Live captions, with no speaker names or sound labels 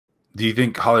Do you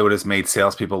think Hollywood has made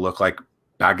salespeople look like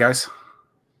bad guys?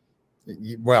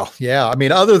 Well, yeah. I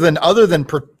mean,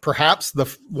 perhaps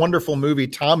the wonderful movie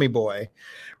Tommy Boy,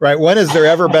 right? When has there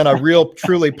ever been a real,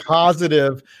 truly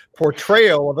positive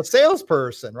portrayal of a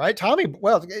salesperson, right?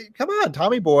 Well, come on,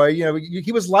 Tommy Boy. You know,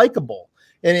 he was likable,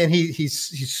 and he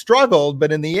struggled,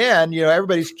 but in the end, you know,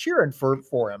 everybody's cheering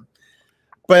for him.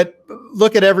 But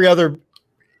look at every other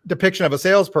depiction of a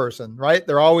salesperson, right?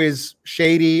 They're always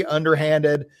shady,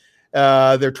 underhanded.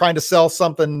 They're trying to sell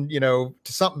something, you know,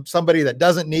 to somebody that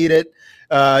doesn't need it.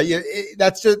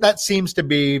 That seems to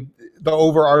be the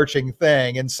overarching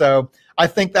thing. And so I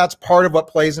think that's part of what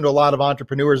plays into a lot of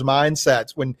entrepreneurs'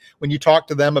 mindsets when you talk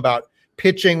to them about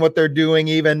pitching what they're doing.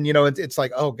 Even, you know, it's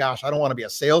like, oh gosh, I don't want to be a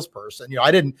salesperson. You know,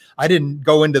 I didn't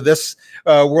go into this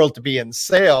world to be in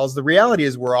sales. The reality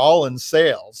is we're all in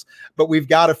sales, but we've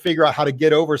got to figure out how to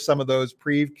get over some of those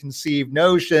preconceived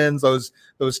notions, those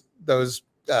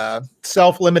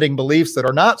self-limiting beliefs that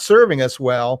are not serving us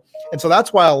well. And so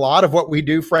that's why a lot of what we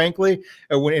do, frankly,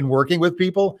 in working with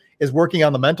people, is working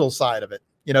on the mental side of it.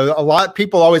 You know, a lot of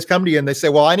people always come to you and they say,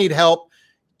 well, I need help.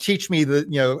 Teach me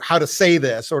how to say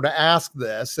this or to ask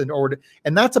this.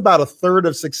 And that's about a third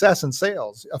of success in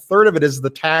sales. A third of it is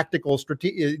the tactical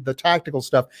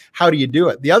stuff. How do you do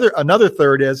it? Another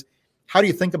third is, how do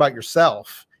you think about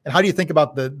yourself? And how do you think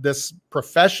about this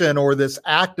profession or this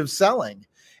act of selling?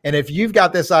 And if you've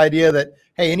got this idea that,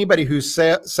 hey, anybody who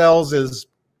sells is,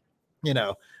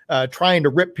 trying to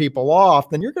rip people off,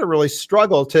 then you're going to really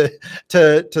struggle to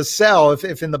sell.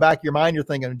 If in the back of your mind you're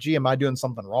thinking, gee, am I doing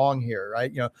something wrong here,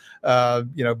 right?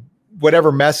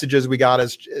 Whatever messages we got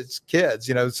as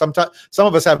kids, sometimes some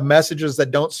of us have messages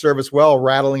that don't serve us well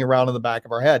rattling around in the back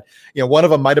of our head. One of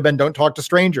them might have been, don't talk to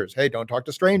strangers. Hey, don't talk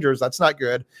to strangers. That's not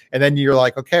good. And then you're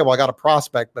like, okay, well, I got a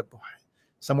prospect, but boy,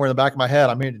 somewhere in the back of my head,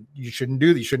 I mean, you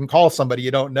shouldn't call somebody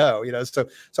you don't know, So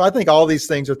I think all these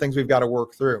things are things we've got to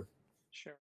work through.